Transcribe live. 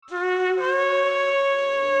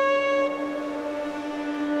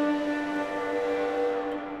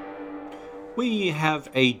We have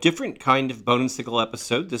a different kind of Bone and Sickle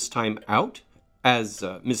episode this time out, as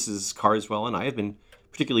Mrs. Carswell and I have been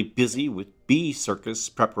particularly busy with bee circus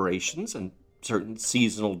preparations and certain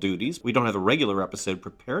seasonal duties. We don't have a regular episode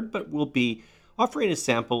prepared, but we'll be offering a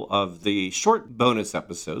sample of the short bonus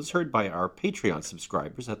episodes heard by our Patreon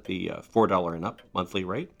subscribers at the $4 and up monthly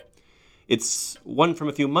rate. It's one from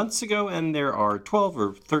a few months ago, and there are 12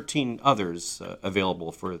 or 13 others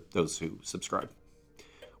available for those who subscribe.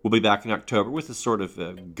 We'll be back in October with a sort of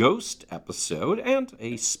a ghost episode and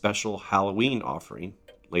a special Halloween offering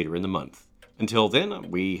later in the month. Until then,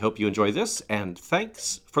 we hope you enjoy this, and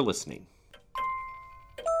thanks for listening.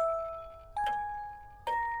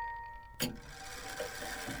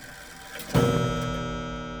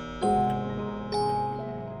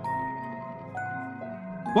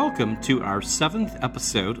 Welcome to our 7th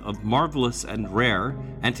episode of Marvelous and Rare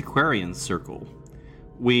Antiquarian Circle.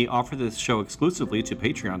 We offer this show exclusively to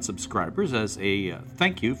Patreon subscribers as a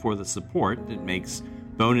thank you for the support that makes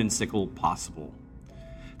Bone and Sickle possible.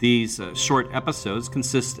 These short episodes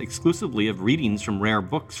consist exclusively of readings from rare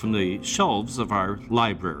books from the shelves of our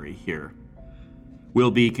library here.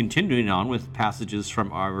 We'll be continuing on with passages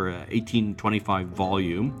from our 1825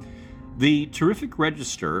 volume, The Terrific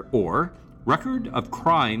Register, or Record of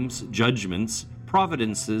Crimes, Judgments,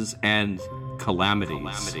 Providences, and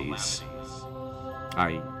Calamities.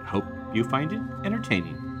 I hope you find it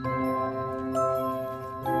entertaining.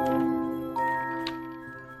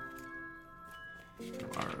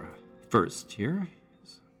 Our first here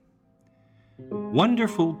is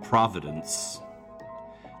Wonderful Providence.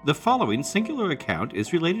 The following singular account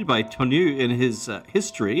is related by Tonu in his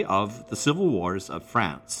History of the Civil Wars of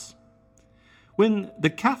France. When the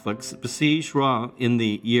Catholics besieged Rouen in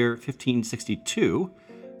the year 1562,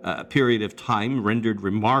 a period of time rendered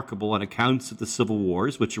remarkable on accounts of the civil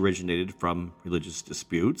wars which originated from religious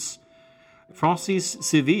disputes, Francis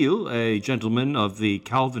Civil, a gentleman of the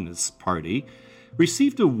Calvinist party,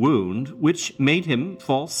 received a wound which made him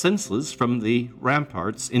fall senseless from the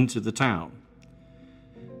ramparts into the town.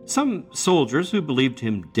 Some soldiers who believed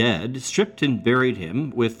him dead stripped and buried him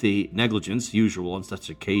with the negligence usual on such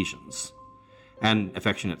occasions. An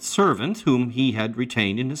affectionate servant, whom he had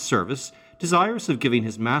retained in his service, desirous of giving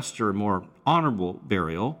his master a more honorable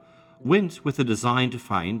burial, went with a design to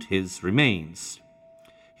find his remains.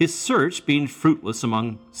 His search being fruitless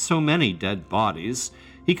among so many dead bodies,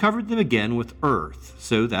 he covered them again with earth,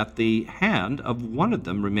 so that the hand of one of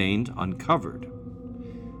them remained uncovered.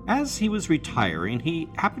 As he was retiring, he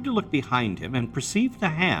happened to look behind him and perceived the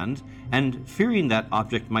hand, and fearing that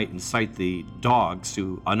object might incite the dogs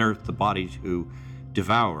to unearth the body to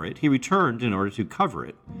devour it, he returned in order to cover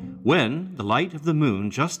it, when the light of the moon,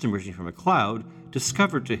 just emerging from a cloud,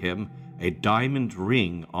 discovered to him a diamond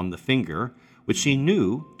ring on the finger, which he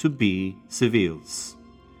knew to be Civil's.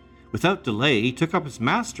 Without delay, he took up his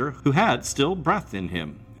master, who had still breath in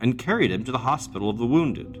him, and carried him to the hospital of the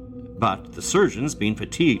wounded. But the surgeons, being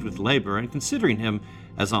fatigued with labor and considering him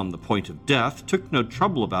as on the point of death, took no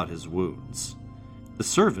trouble about his wounds. The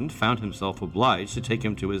servant found himself obliged to take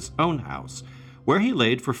him to his own house, where he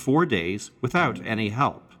laid for 4 days without any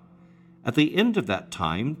help. At the end of that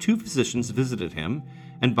time, 2 physicians visited him,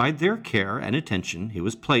 and by their care and attention he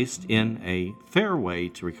was placed in a fair way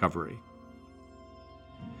to recovery.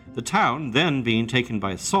 The town then being taken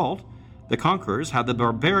by assault, the conquerors had the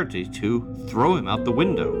barbarity to throw him out the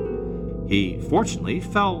window. He fortunately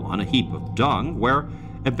fell on a heap of dung, where,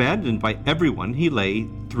 abandoned by everyone, he lay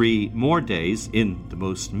 3 more days in the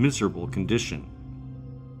most miserable condition.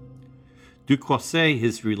 Du Croisset,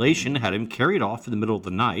 his relation, had him carried off in the middle of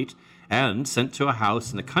the night and sent to a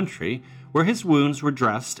house in the country where his wounds were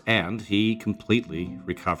dressed and he completely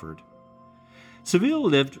recovered. Civil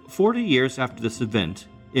lived 40 years after this event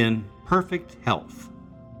in perfect health.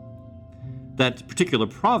 That particular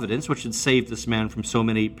providence which had saved this man from so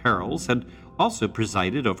many perils had also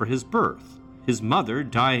presided over his birth. His mother,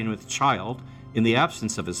 dying with child in the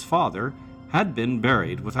absence of his father, had been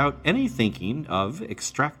buried without any thinking of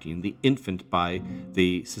extracting the infant by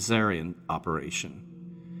the cesarean operation.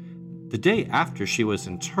 The day after she was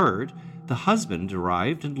interred, the husband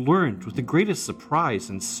arrived and learned with the greatest surprise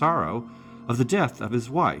and sorrow of the death of his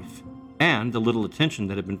wife, and the little attention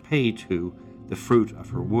that had been paid to the fruit of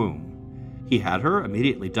her womb. He had her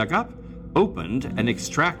immediately dug up, opened, and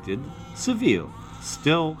extracted Civil,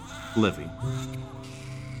 still living.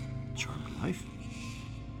 Charmed life.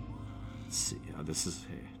 Let's see. This is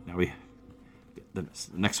the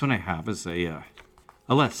next one I have is a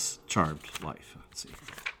less charmed life. Let's see.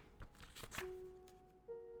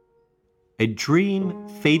 A dream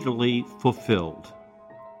fatally fulfilled.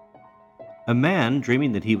 A man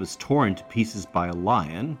dreaming that he was torn to pieces by a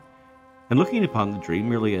lion, and looking upon the dream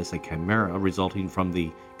merely as a chimera resulting from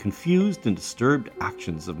the confused and disturbed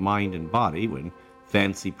actions of mind and body when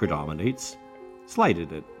fancy predominates,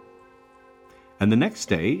 slighted it. And the next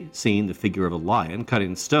day, seeing the figure of a lion cut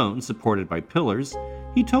in stone supported by pillars,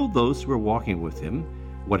 he told those who were walking with him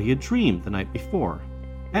what he had dreamed the night before,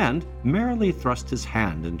 and merrily thrust his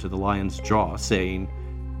hand into the lion's jaw, saying,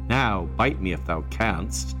 "Now bite me if thou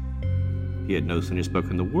canst." He had no sooner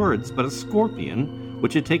spoken the words, but a scorpion,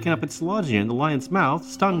 which had taken up its lodging in the lion's mouth,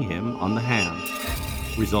 stung him on the hand,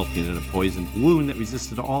 resulting in a poisoned wound that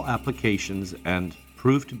resisted all applications and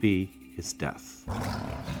proved to be his death.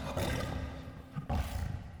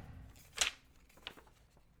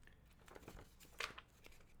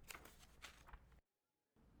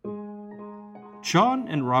 John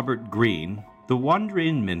and Robert Greene, the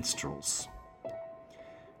Wandering Minstrels.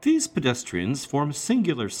 These pedestrians form a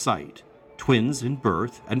singular sight. Twins in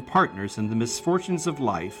birth and partners in the misfortunes of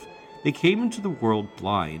life, they came into the world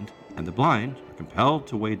blind, and the blind are compelled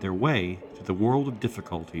to wade their way through the world of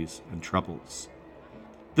difficulties and troubles.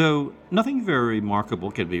 Though nothing very remarkable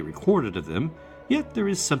can be recorded of them, yet there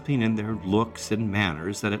is something in their looks and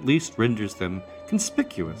manners that at least renders them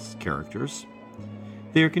conspicuous characters.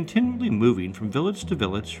 They are continually moving from village to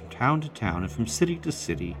village, from town to town, and from city to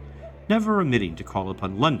city, never omitting to call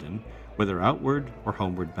upon London, whether outward or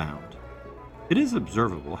homeward bound. It is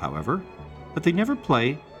observable, however, that they never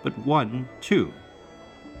play but 1-2,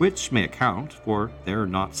 which may account for their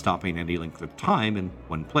not stopping any length of time in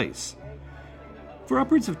one place. For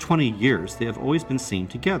upwards of 20 years they have always been seen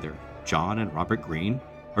together. John and Robert Greene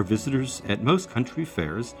are visitors at most country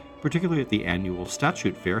fairs, particularly at the annual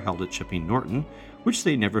statute fair held at Chipping Norton, which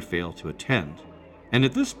they never fail to attend. And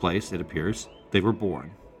at this place, it appears, they were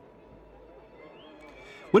born.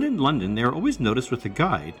 When in London, they are always noticed with a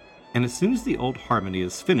guide, and as soon as the old harmony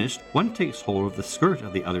is finished, one takes hold of the skirt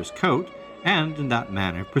of the other's coat, and in that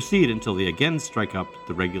manner proceed until they again strike up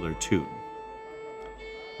the regular tune.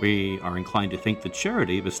 We are inclined to think the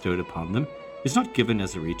charity bestowed upon them is not given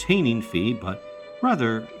as a retaining fee, but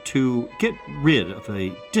rather to get rid of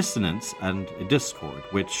a dissonance and a discord,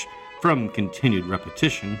 which, from continued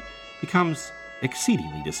repetition, becomes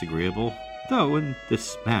exceedingly disagreeable, though in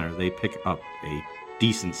this manner they pick up a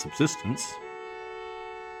decent subsistence.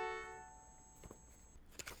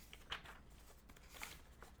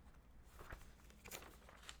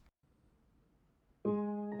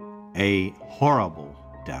 A horrible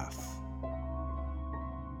death.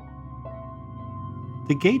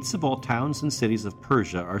 The gates of all towns and cities of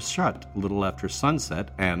Persia are shut a little after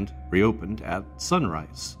sunset and reopened at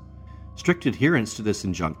sunrise. Strict adherence to this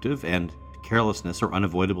injunctive and carelessness or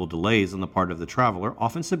unavoidable delays on the part of the traveler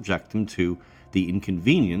often subject them to the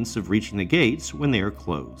inconvenience of reaching the gates when they are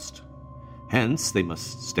closed. Hence, they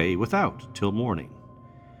must stay without till morning.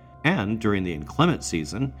 And during the inclement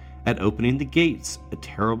season, at opening the gates, a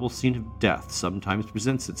terrible scene of death sometimes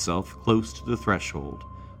presents itself close to the threshold,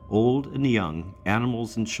 old and young,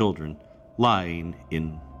 animals and children, lying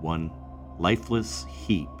in one lifeless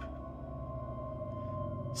heap.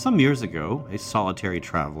 Some years ago, a solitary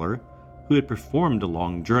traveler, who had performed a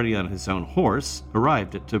long journey on his own horse,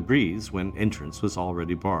 arrived at Tabriz when entrance was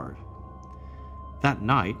already barred. That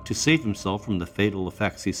night, to save himself from the fatal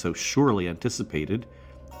effects he so surely anticipated,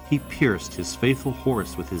 he pierced his faithful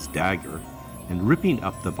horse with his dagger, and ripping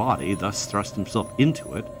up the body, thus thrust himself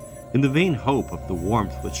into it, in the vain hope of the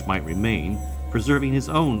warmth which might remain, preserving his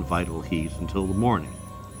own vital heat until the morning.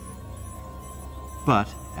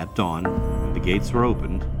 But at dawn, when the gates were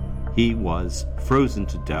opened, he was frozen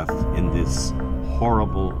to death in this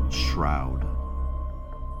horrible shroud.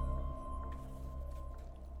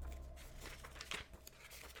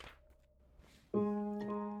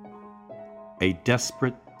 A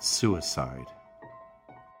desperate suicide.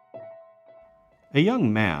 A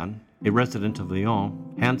young man, a resident of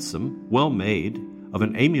Lyon, handsome, well-made, of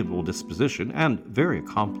an amiable disposition, and very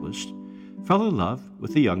accomplished, fell in love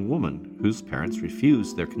with a young woman whose parents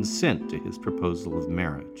refused their consent to his proposal of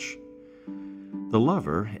marriage. The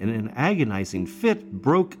lover, in an agonizing fit,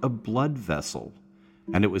 broke a blood vessel,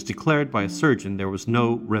 and it was declared by a surgeon there was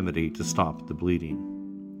no remedy to stop the bleeding.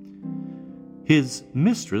 His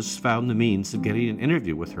mistress found the means of getting an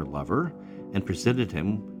interview with her lover and presented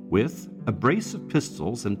him with a brace of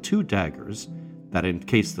pistols and 2 daggers, that in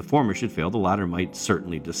case the former should fail, the latter might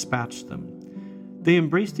certainly dispatch them. They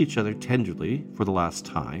embraced each other tenderly for the last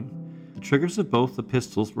time. The triggers of both the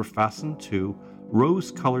pistols were fastened to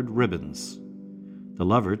rose-colored ribbons. The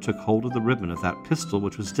lover took hold of the ribbon of that pistol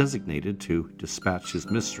which was designated to dispatch his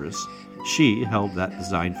mistress. She held that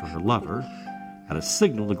designed for her lover, At a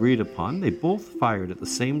signal agreed upon, they both fired at the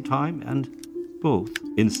same time and both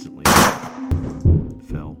instantly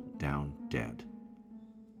fell down dead.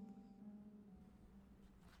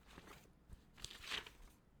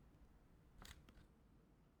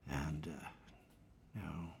 And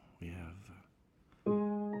now we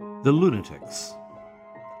have the lunatics.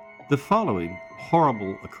 The following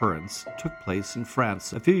horrible occurrence took place in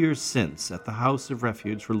France a few years since at the House of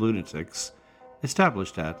Refuge for Lunatics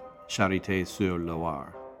established at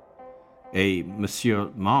Charité-sur-Loire. A Monsieur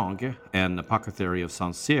Mangue, an apothecary of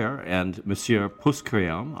Saint-Cyr, and Monsieur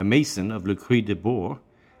Pouscream, a mason of Le Cri de Bourg,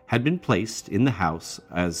 had been placed in the house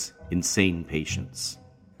as insane patients.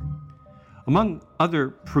 Among other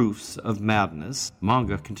proofs of madness,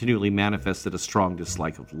 Mangue continually manifested a strong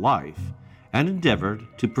dislike of life and endeavored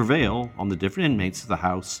to prevail on the different inmates of the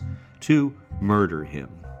house to murder him.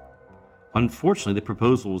 Unfortunately, the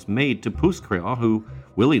proposal was made to Pouscream, who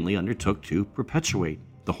willingly undertook to perpetuate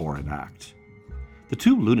the horrid act. The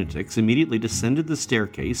two lunatics immediately descended the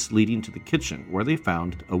staircase leading to the kitchen, where they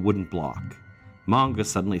found a wooden block. Mangue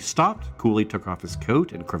suddenly stopped, coolly took off his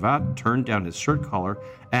coat and cravat, turned down his shirt collar,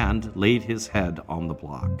 and laid his head on the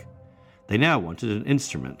block. They now wanted an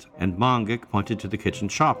instrument, and Mangue pointed to the kitchen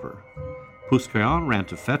chopper. Pouscream ran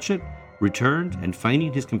to fetch it, returned, and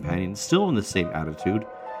finding his companion still in the same attitude,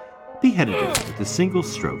 beheaded him with a single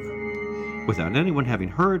stroke, without anyone having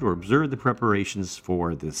heard or observed the preparations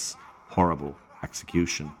for this horrible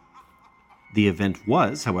execution. The event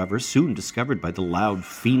was, however, soon discovered by the loud,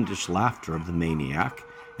 fiendish laughter of the maniac,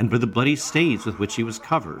 and by the bloody stains with which he was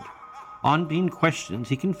covered. On being questioned,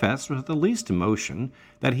 he confessed without the least emotion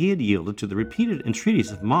that he had yielded to the repeated entreaties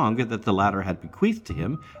of Mangue that the latter had bequeathed to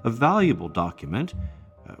him a valuable document,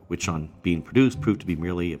 which on being produced proved to be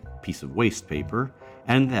merely a piece of waste paper,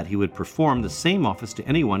 and that he would perform the same office to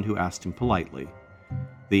anyone who asked him politely.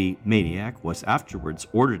 The maniac was afterwards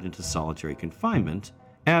ordered into solitary confinement,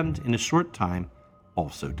 and in a short time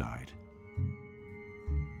also died.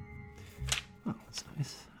 Oh, that's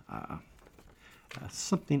nice.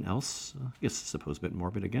 Something else, I guess I suppose a bit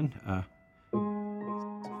morbid again.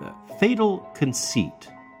 Fatal conceit.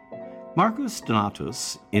 Marcus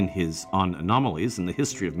Donatus, in his On Anomalies in the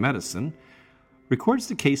History of Medicine, records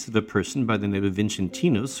the case of a person by the name of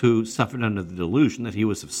Vicentinus who suffered under the delusion that he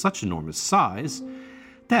was of such enormous size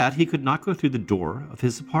that he could not go through the door of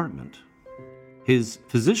his apartment. His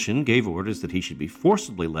physician gave orders that he should be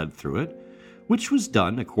forcibly led through it, which was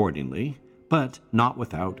done accordingly, but not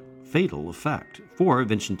without fatal effect, for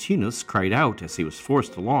Vicentinus cried out as he was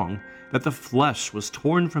forced along that the flesh was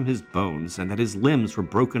torn from his bones and that his limbs were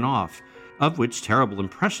broken off, of which terrible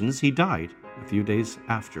impressions he died a few days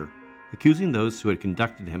after, accusing those who had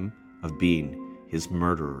conducted him of being his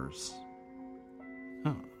murderers.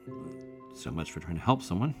 Oh, so much for trying to help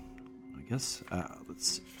someone, I guess. Let's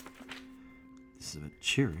see. This is a bit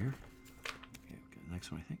cheerier. Okay, the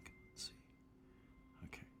next one, I think. Let's see.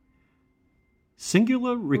 Okay.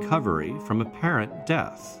 Singular recovery from apparent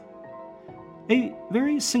death. A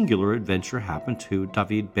very singular adventure happened to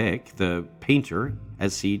David Beck, the painter,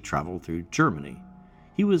 as he traveled through Germany.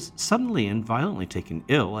 He was suddenly and violently taken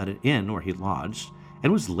ill at an inn where he lodged,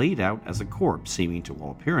 and was laid out as a corpse, seeming to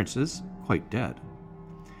all appearances quite dead.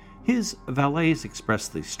 His valets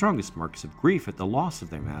expressed the strongest marks of grief at the loss of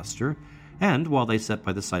their master, and while they sat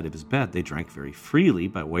by the side of his bed, they drank very freely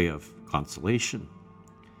by way of consolation.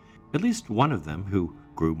 At least one of them, who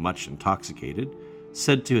grew much intoxicated,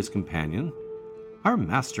 said to his companion, "Our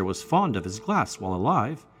master was fond of his glass while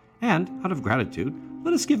alive, and, out of gratitude,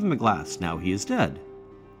 let us give him a glass now he is dead."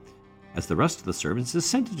 As the rest of the servants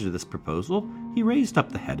assented to this proposal, he raised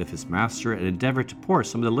up the head of his master and endeavored to pour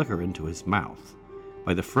some of the liquor into his mouth.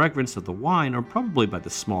 By the fragrance of the wine, or probably by the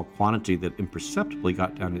small quantity that imperceptibly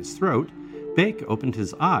got down his throat, Beck opened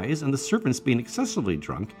his eyes, and the servants, being excessively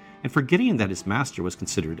drunk, and forgetting that his master was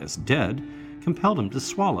considered as dead, compelled him to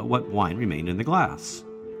swallow what wine remained in the glass.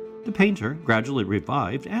 The painter gradually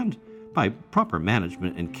revived, and, by proper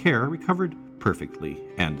management and care, recovered perfectly,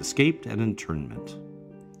 and escaped an internment.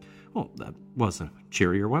 Well, that was a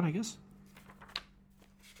cheerier one, I guess.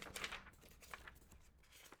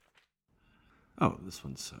 Oh, this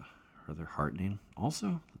one's rather heartening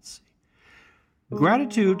also. Let's see.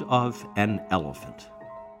 Gratitude of an elephant.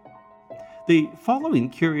 The following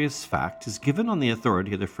curious fact is given on the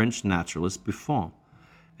authority of the French naturalist Buffon,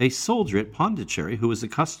 a soldier at Pondicherry who was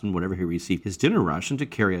accustomed whenever he received his dinner ration to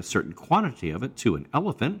carry a certain quantity of it to an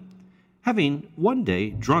elephant, having one day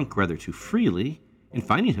drunk rather too freely, and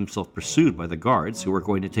finding himself pursued by the guards who were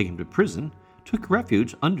going to take him to prison, took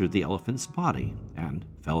refuge under the elephant's body and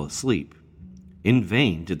fell asleep. In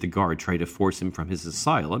vain did the guard try to force him from his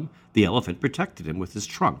asylum. The elephant protected him with his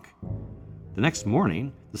trunk. The next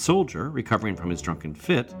morning, the soldier, recovering from his drunken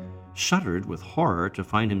fit, shuddered with horror to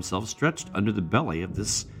find himself stretched under the belly of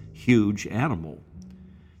this huge animal.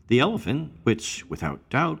 The elephant, which, without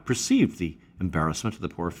doubt, perceived the embarrassment of the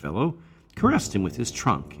poor fellow, caressed him with his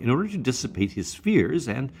trunk in order to dissipate his fears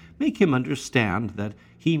and make him understand that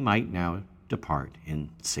he might now depart in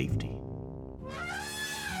safety.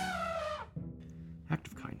 Act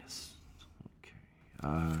of kindness. Okay.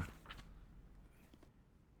 I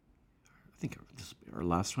think this will be our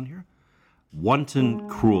last one here. Wanton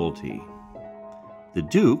cruelty. The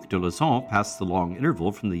Duc d'Alençon passed the long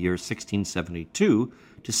interval from the year 1672 to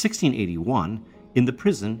 1681 in the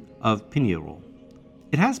prison of Pignerol.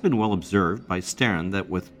 It has been well observed by Sterne that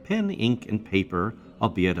with pen, ink, and paper,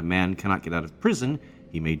 albeit a man cannot get out of prison,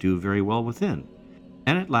 he may do very well within,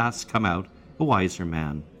 and at last come out a wiser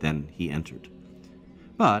man than he entered.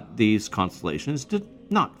 But these consolations did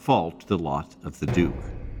not fall to the lot of the Duke.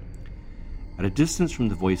 At a distance from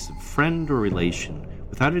the voice of friend or relation,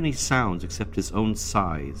 without any sounds except his own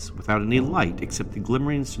sighs, without any light except the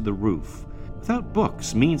glimmerings through the roof, without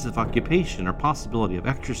books, means of occupation, or possibility of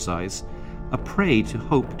exercise, a prey to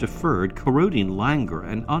hope deferred, corroding languor,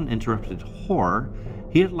 and uninterrupted horror,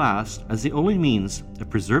 he at last, as the only means of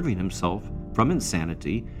preserving himself from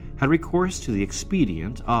insanity, had recourse to the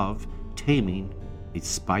expedient of taming a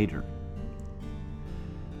spider.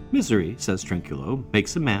 Misery, says Trinculo,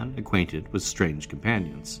 makes a man acquainted with strange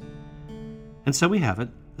companions. And so we have it.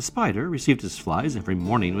 The spider received his flies every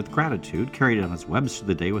morning with gratitude, carried on his webs through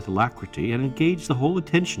the day with alacrity, and engaged the whole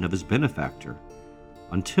attention of his benefactor,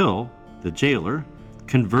 until the jailer,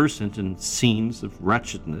 conversant in scenes of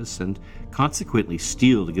wretchedness and consequently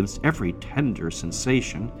steeled against every tender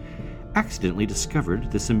sensation, accidentally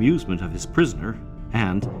discovered this amusement of his prisoner,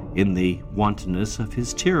 and, in the wantonness of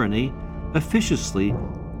his tyranny, officiously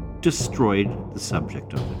destroyed the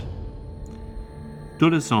subject of it.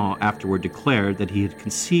 D'Alençon afterward declared that he had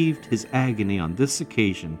conceived his agony on this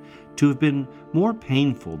occasion to have been more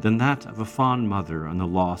painful than that of a fond mother on the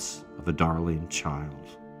loss of a darling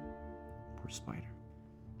child. Poor spider.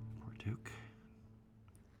 Poor Duke.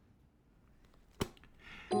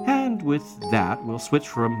 And with that, we'll switch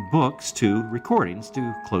from books to recordings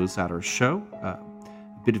to close out our show. A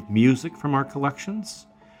bit of music from our collections.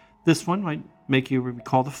 This one might make you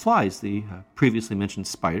recall the flies the previously mentioned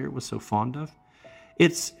spider was so fond of.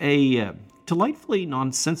 It's a delightfully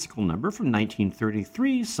nonsensical number from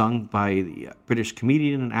 1933, sung by the British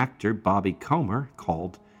comedian and actor Bobby Comer,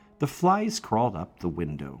 called "The Flies Crawled Up the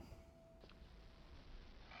Window."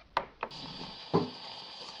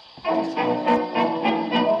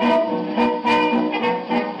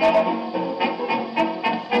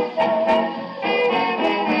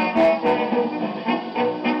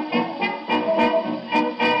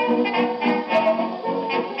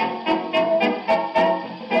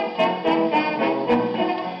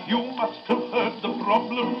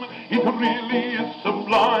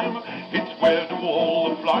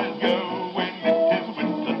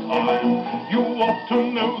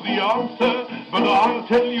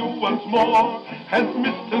 More, as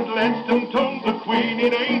Mr. Gladstone told the Queen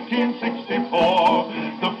in 1864.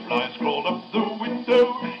 The flies crawled up the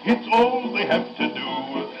window, it's all they have to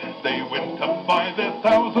do. They went up by their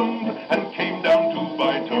thousands and came down two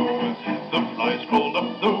by two. The flies crawled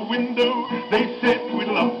up the window, they said we'd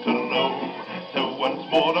love to roam. So once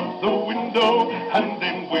more up the window, and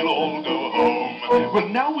then we'll all go home. Well,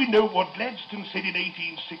 now we know what Gladstone said in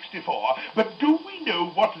 1864, but do we know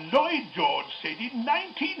what Lloyd George said in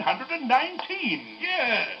 1919?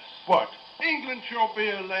 Yes. What? England shall be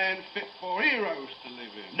a land fit for heroes to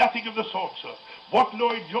live in. Nothing of the sort, sir. What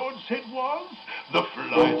Lloyd George said was, the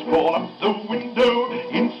flies crawl up the window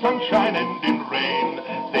in sunshine and in rain.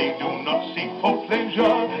 They do not seek for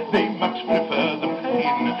pleasure, they much prefer the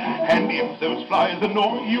pain. And if those flies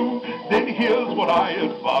annoy you, then here's what I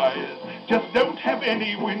advise. Just don't have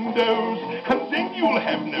any windows, and then you'll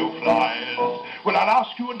have no flies. Well, I'll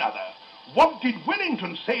ask you another. What did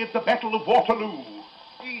Wellington say at the Battle of Waterloo?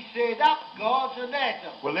 He said, up, gods, and at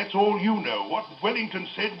 'em. Well, that's all you know. What Wellington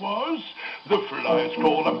said was, the flies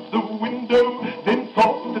crawled up the window, then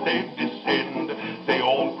thought that they'd descend. They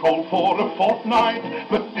all crawled for a fortnight,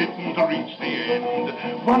 but didn't reach the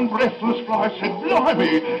end. One breathless fly said,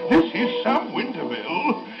 blimey, this is some winter,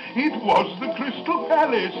 Bill. It was the Crystal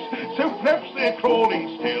Palace, so perhaps they're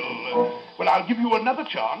crawling still. Well, I'll give you another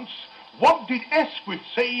chance. What did Asquith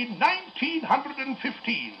say in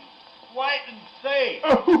 1915? wait and see.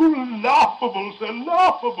 Oh, laughable, sir,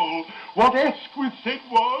 laughable. What Asquith said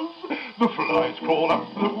was, the flies crawl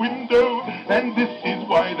up the window, and this is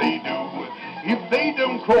why they do. If they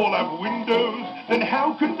don't crawl up windows, then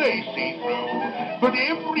how can they see through? But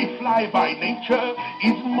every fly by nature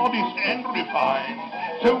is modest and refined.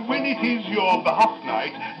 So when it is your bath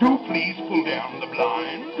night, do please pull down the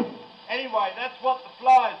blind. Anyway, that's what the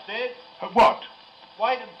flies said. What?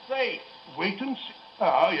 Wait and see. Wait and see.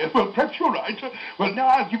 Ah, yes, well, perhaps you're right. Well, now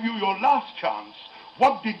I'll give you your last chance.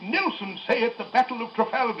 What did Nelson say at the Battle of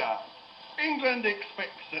Trafalgar? England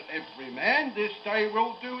expects that every man this day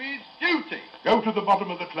will do his duty. Go to the bottom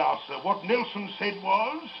of the class, sir. What Nelson said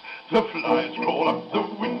was, the flies crawl up the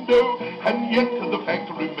window, and yet the fact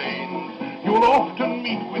remains. You'll often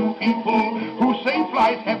meet with people who say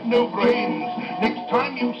flies have no brains. Next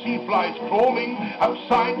time you see flies crawling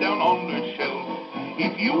upside down on the shelf,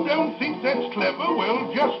 if you don't think that's clever,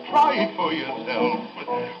 well, just try it for yourself.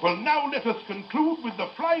 Well, now let us conclude with the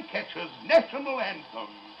Flycatchers' national anthem.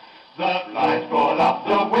 The flies crawl up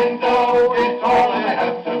the window, it's all they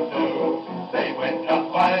have to